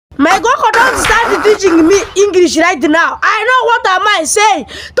My Wako don't start teaching me English right now. I know what am I saying.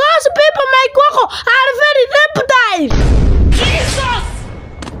 Those people, my Wako, are very reptile. Jesus!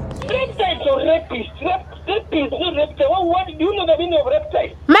 Reptile or rapist? Rapist, not reptile. What do you know the meaning of reptile?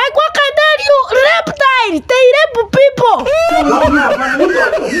 My Wako, I tell you, reptile. They rape people.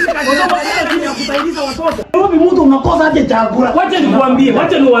 Mtu unakosa aje chakula. Wacha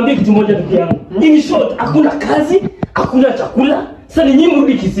niwaambie kitu moja ndugu yangu. In short, hakuna kazi, hakuna chakula. Sasa ni nyinyi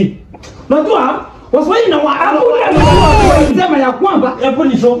mrudi Kisii. Unajua Waswahili na wanasema ya kwamba hapo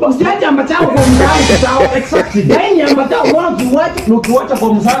ni shomba. Usiache ambatao kwa mzao sawa exactly. Yaani ambatao ukiwacha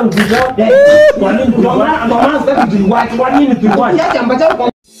kwa mzao ukijao. Kwa nini tunaona mama sasa tuliwacha? Kwa nini tuliwacha? Usiache ambatao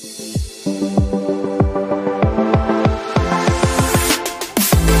kwa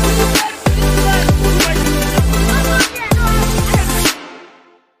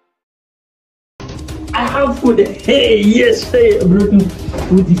I have food. Hey, yes, hey, broken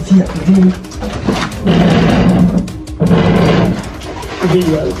food is here.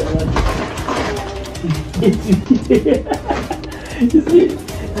 You see,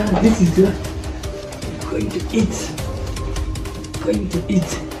 this is going to eat. Going to eat.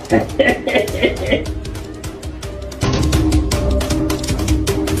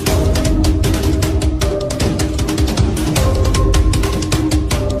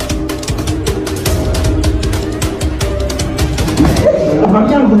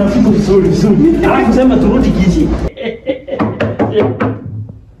 Mama yangu na vitu vizuri. Alafu sema turudi Kisii.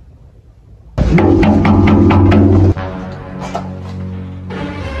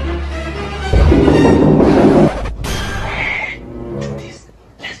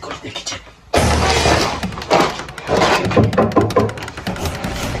 Let's go to the kitchen.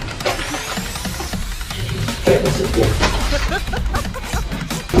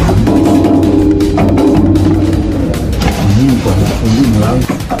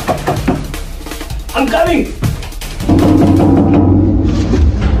 I'm coming.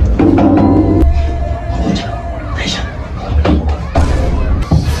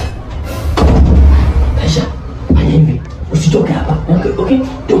 Tasha, usitoke hapa. Okay?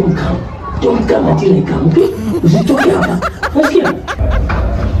 Don't come until I come. Okay? Usitoke hapa. Unasikia?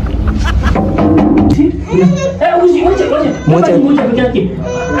 Moja peke yake.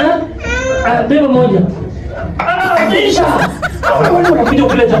 Beba moja. Tasha. Unakuja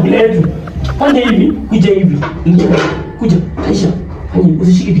kula chakula yetu. Pande hivi, kuja hivi. Kuja, Aisha.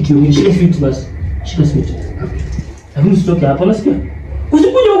 Usishike pikio, shika sweet basi. Shika sweet. Lakini usitoke hapa, unasikia?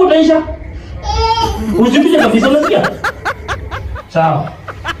 Usikuje huko Aisha. Usikuje kabisa, unasikia? Sawa.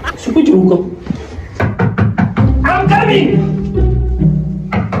 Usikuje huko. I'm coming.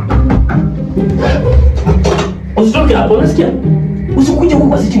 Usitoke hapa, unasikia? Usikuje huko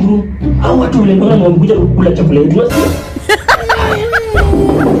kwa sitting room. Hao watu wale ndio wanakuja kula chakula yetu, unasikia?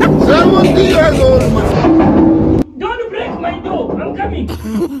 Don't break my door. I'm coming.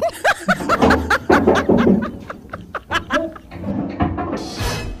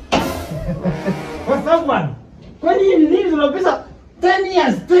 What's up, man? Kwani nini tunapesa 10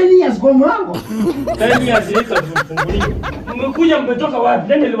 years kwa mwanangu? 10 years itafunguliwa. Mmekuja mmetoka wapi?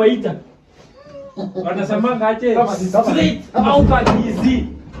 Nani aliwaita? Wanasemanga aje? Straight out of easy.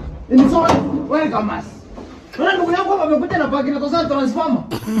 Ni so welcome us. Kuna ndugu yangu hapa amekuja na bagi na tosa transformer.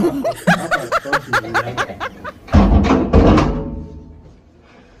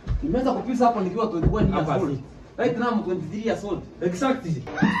 Nimeweza kupisa hapo nikiwa 21 years old. Right now I'm 23 years old. Exactly.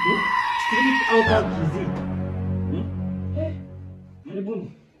 Straight out of easy.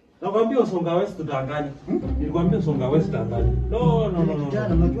 Karibuni. Nakwambia Onsongo West tutanganya. Nilikwambia Onsongo West tutanganya. No.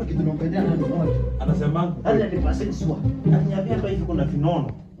 Jana unajua kitu nampendea nani mmoja. Anasemanga. Hata ni percent sure. Ananiambia hapa hivi kuna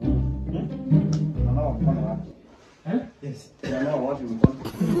vinono. Unaona mfano wapi? Yes. Unaona wapi mfano?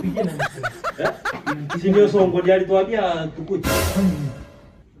 Pigia na mimi. Ndio Onsongo ndiye alituambia tukuje.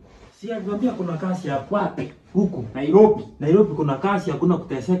 Si alikwambia kuna kasi ya wapi? Huko Nairobi kuna kasi, hakuna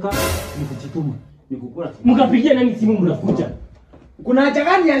kuteseka, ni kujituma, ni kukula. Mkapigia nani simu mnakuja? Kuna haja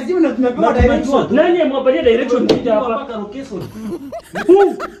gani ya simu na tumepewa direction? Nani amwapatia direction kuja hapa? Mpaka location.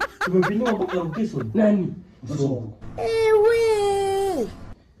 Tumepindua mpaka location. Nani? Onsongo. Ewe.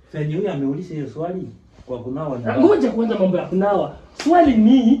 Fanya huyu ameuliza hiyo swali kwa kunawa. Ngoja kwanza mambo ya kunawa. Swali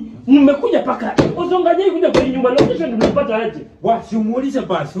ni mmekuja paka Onsongo aje kuja kwa nyumba location tunapata aje? Si umuulize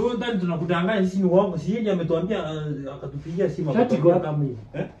basi. Wewe ndani tunakudanganya sisi ni uongo. Si yeye ametuambia akatupigia simu akatuambia kama hivi.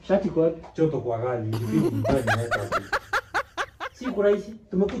 Shati kwa wapi? Choto kwa gari. Ilibidi ndani hapa. Si kurahisi.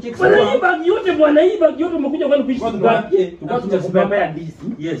 Tumekuja explore. Bagi yote bwana, hii bagi yote umekuja kwani kuishi ngapi? Tukakuja kupamba ya ndizi.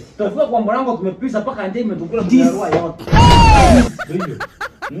 Yes. Tufika kwa mlango tumepisa paka nje imetukula mdarua yote. Ndio.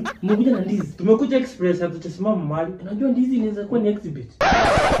 Mmekuja na ndizi. Tumekuja express hatuchasimama mahali. Unajua ndizi inaweza kuwa ni exhibit.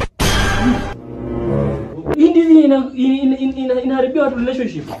 inaharibia watu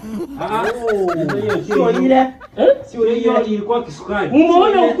relationship. Sio ile. Sio ile ilikuwa kisukari.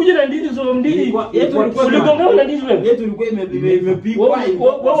 Umeona ukuje na ndizi sio ndizi. Uligongewa na ndizi wewe. Yetu ilikuwa imepikwa.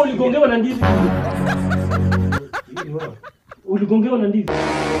 Wewe uligongewa na ndizi. Uligongewa na ndizi.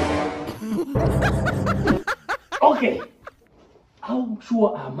 Okay. How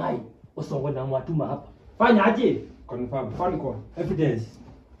sure am I? Onsongo na mwatuma hapa. Fanya aje? Confirm. Phone call. Evidence.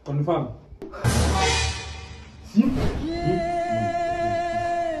 Confirm.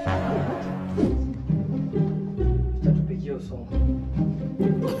 Tatupigia Onsongo.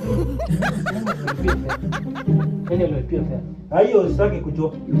 Nani alipia fare? Hiyo sitaki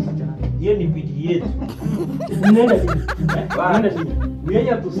kujua. Hiyo ni bidii yetu. Nenda hivi. Nenda hivi. We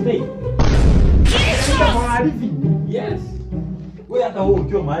have to stay. Yes. Wewe hata wewe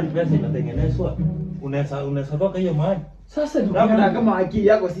ukiwa mahali pesa inatengenezwa, unaweza toka hiyo mahali. Sasa labda kama akili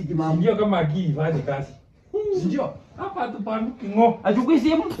yako si timamu. Ndio kama akili ifanye kazi. Ndio. Hapa tupanduki ngo. Achukui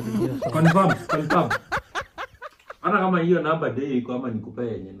simu. Confirm. Ana kama hiyo namba day iko ama nikupe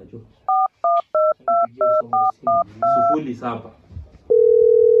yenye nacho. Nipigie Onsongo simu. 07.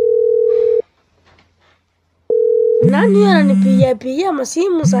 Nani ananipigia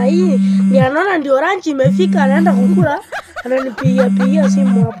masimu saa hii? Ndio anaona ndio ranchi imefika anaenda kukula. Ananipigia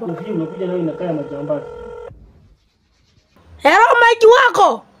simu hapo. Unakuja nayo inakaa majambazi. Hello Mike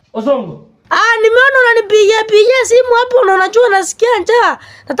Wako. Onsongo. Nimeona unanipigia simu hapo na unajua nasikia njaa.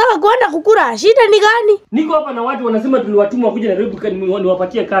 Nataka kwenda kukula. Shida ni gani? Niko hapa na watu wanasema tuliwatuma wakuje Nairobi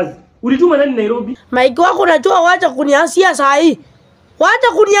niwapatie kazi. Ulituma nani Nairobi? Mike Wako unajua wacha kuniasia saa hii. Wacha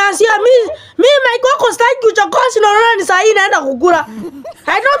kuniasia mimi Mike Wako sitaki uchokozi na unaona ni saa hii naenda kukula.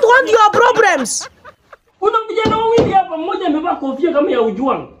 I don't want your problems. Kuna vijana wawili hapa, mmoja amevaa kofia kama ya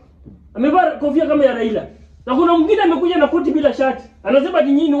Ujwang. Amevaa kofia kama ya Raila. Na kuna mwingine amekuja na koti bila shati. Anasema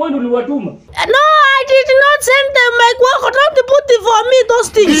ni nyinyi wewe uliwatuma. No, I did not send them. Mike Wako, don't put it for me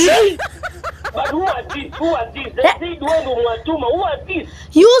those things. But who are this? Who are this? They said when Mwatuma. Who are this?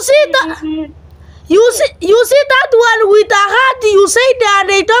 You see that? You see that one with a hat? You say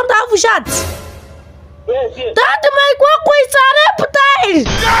they don't have shirts. Yes. That Mike Wako is a reptile.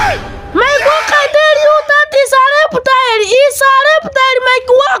 Mike Wako, I tell you that is a reptile. It's a reptile,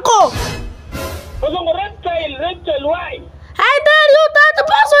 Mike Wako. Onsongo reptile, why? I tell you that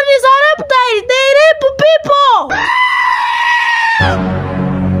person is a reptile. They rape people.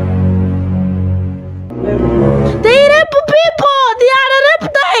 They rape people. They are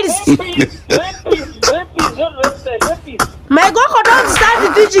reptiles. Rapist. My God, don't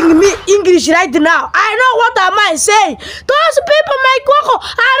start teaching me English right now. I know what am I saying. Those people, my Wako,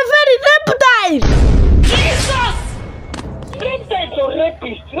 are very reptile. Jesus! Reptile or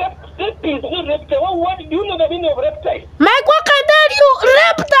rapist? Rapist, not reptile. What do you know the meaning of reptile? My Wako, I tell you,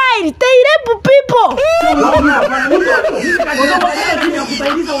 reptile. They rape people.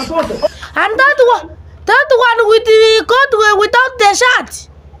 And that one with the coat without the shirt.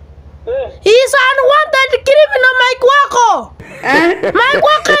 He's unwanted criminal, Mike Wako. Mike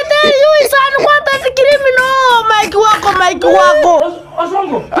Wako, I tell you, he's unwanted criminal, Mike Wako.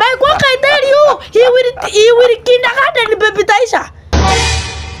 Onsongo. Mike Wako, I tell you, he will kindergarten baby Taisha.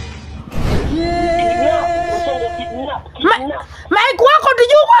 Mike Wako, do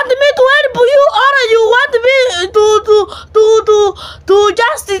you want me to help you, or you want me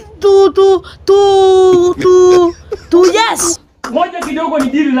to yes? Ngoja kidogo ni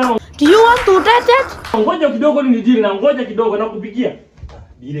deal nao. Do you want to date it? Ngoja kidogo ni deal nao. Ngoja kidogo na kupigia.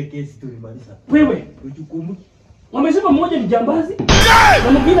 Ile kesi tulimaliza. Wewe, ujukumu. Wamesema mmoja ni jambazi.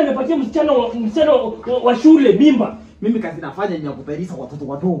 Na mwingine amepatia msichana wa shule mimba. Mimi kazi nafanya ni ya kupelisa watoto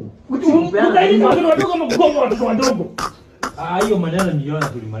wadogo. Kutailiza watoto wadogo ama kugonga watoto wadogo. Hiyo maneno niliona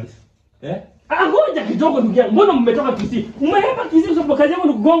tulimaliza. Ngoja kidogo ndugu yangu. Mbona mmetoka Kisii? Umehepa Kisii sababu kazi yako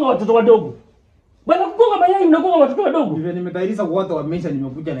ni kugonga watoto wadogo. Bana kugonga mayai mnagonga watoto wadogo. Hivi nimetairiza kwa watu wa Mesha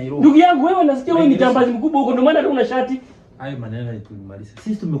nimekuja Nairobi. Ndugu yangu wewe nasikia wewe ni jambazi mkubwa huko ndio maana una shati. Hayo maneno tulimaliza.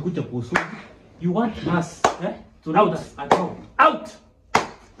 Sisi tumekuja kuhusu. You want us,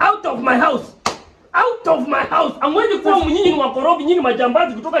 Out of my house. Out of my house. Amwezi kuwa nyinyi ni wakorofi, nyinyi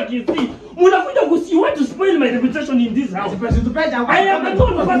majambazi kutoka Kisii. Mnakuja kusi want to spoil my reputation in this house. I am not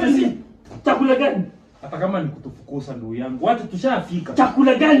going to pass it. Chakula gani? Hata kama ni kutufukuza ndugu yangu. Watu tushafika.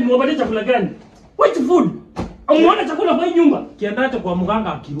 Chakula gani? Mwabadia chakula gani? Which food? Umeona chakula kwa hii nyumba? Kiendacho kwa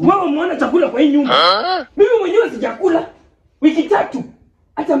mganga akirudi. Wewe umeona chakula kwa hii nyumba? Mimi mwenyewe sijakula. Wiki tatu.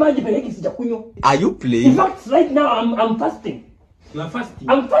 Hata maji peke yake sijakunywa. Are you playing? In fact, right now I'm fasting. You are fasting.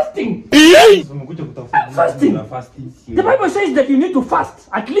 I'm fasting. Umekuja kutafuta. I'm fasting. You are fasting. The Bible says that you need to fast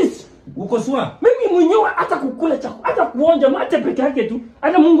at least. Uko swa? Mimi mwenyewe hata kukula chakula, hata kuonja mate peke yake tu.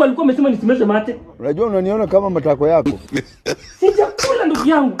 Hata Mungu alikuwa amesema nisimeze mate. Unajua unaniona kama matako yako. Sijakula ndugu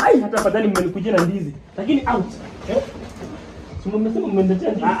yangu. Ai hata afadhali mmenikujia na ndizi. Lakini out. Sio mmesema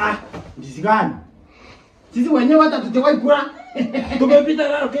mmeniletea ndizi. Ndizi gani? Sisi wenyewe hata tutawahi kula. Tumepita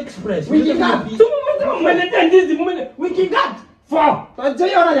na Rock Express. Wiki ngapi? Sio mmesema mmeniletea ndizi. Wiki ngapi?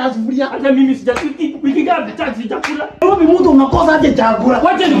 Tajiona ya sufuria. Hata mimi sijakula. Wiki ngapi? Tatu sijakula. Wewe mtu unakosa aje chakula.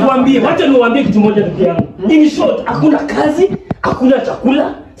 Wacha niwaambie kitu moja ndugu yangu. In short, hakuna kazi, hakuna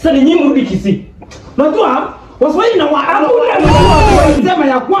chakula. Sasa ni nyinyi mrudi Kisii. Unajua Waswahili na wanasema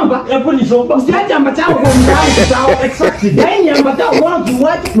ya kwamba hapo ni shamba. Usiache ambatao kwa mzaro sawa. Exactly. Yaani ambatao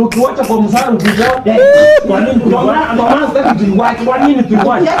ukiwacha kwa mzaro kujao. Kwa nini tuliwacha? Kwa nini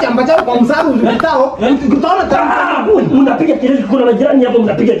tuliwacha? Usiache ambatao kwa mzaro ulikatao. Tutaona tamu. Mnapiga kelele, kuna majirani hapo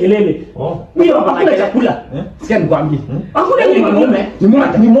mnapiga kelele. Mimi hapa hakuna chakula. Sikia nikwambie. Hakuna nini mume?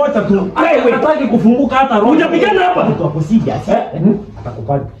 Ni moja tu. Wewe hataki kufunguka hata roho. Mtapigana hapa. Tutakosija.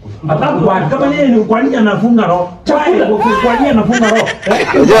 Atakubali. Atakubali. Kama yeye ni kwa nini anafunga roho? Kwa nini anafunga roho?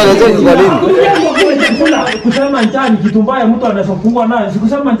 Unajua kwa nini? Kusema njaa ni kitu mbaya, mtu anasofungwa nayo.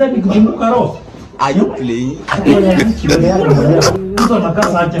 Sikusema njaa ni kufunguka roho. Are you playing? Mtu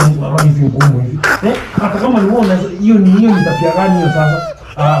anakaa acha mtu roho hivi ngumu hivi. Hata kama ni wewe hiyo ni tabia gani hiyo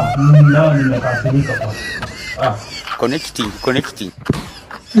sasa? Mimi nao nimekasirika kwa. Connecting.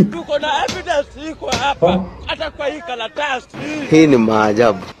 Tuko na evidence iko hapa. Hata kwa hii karatasi. Hii ni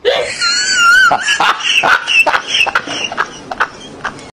maajabu.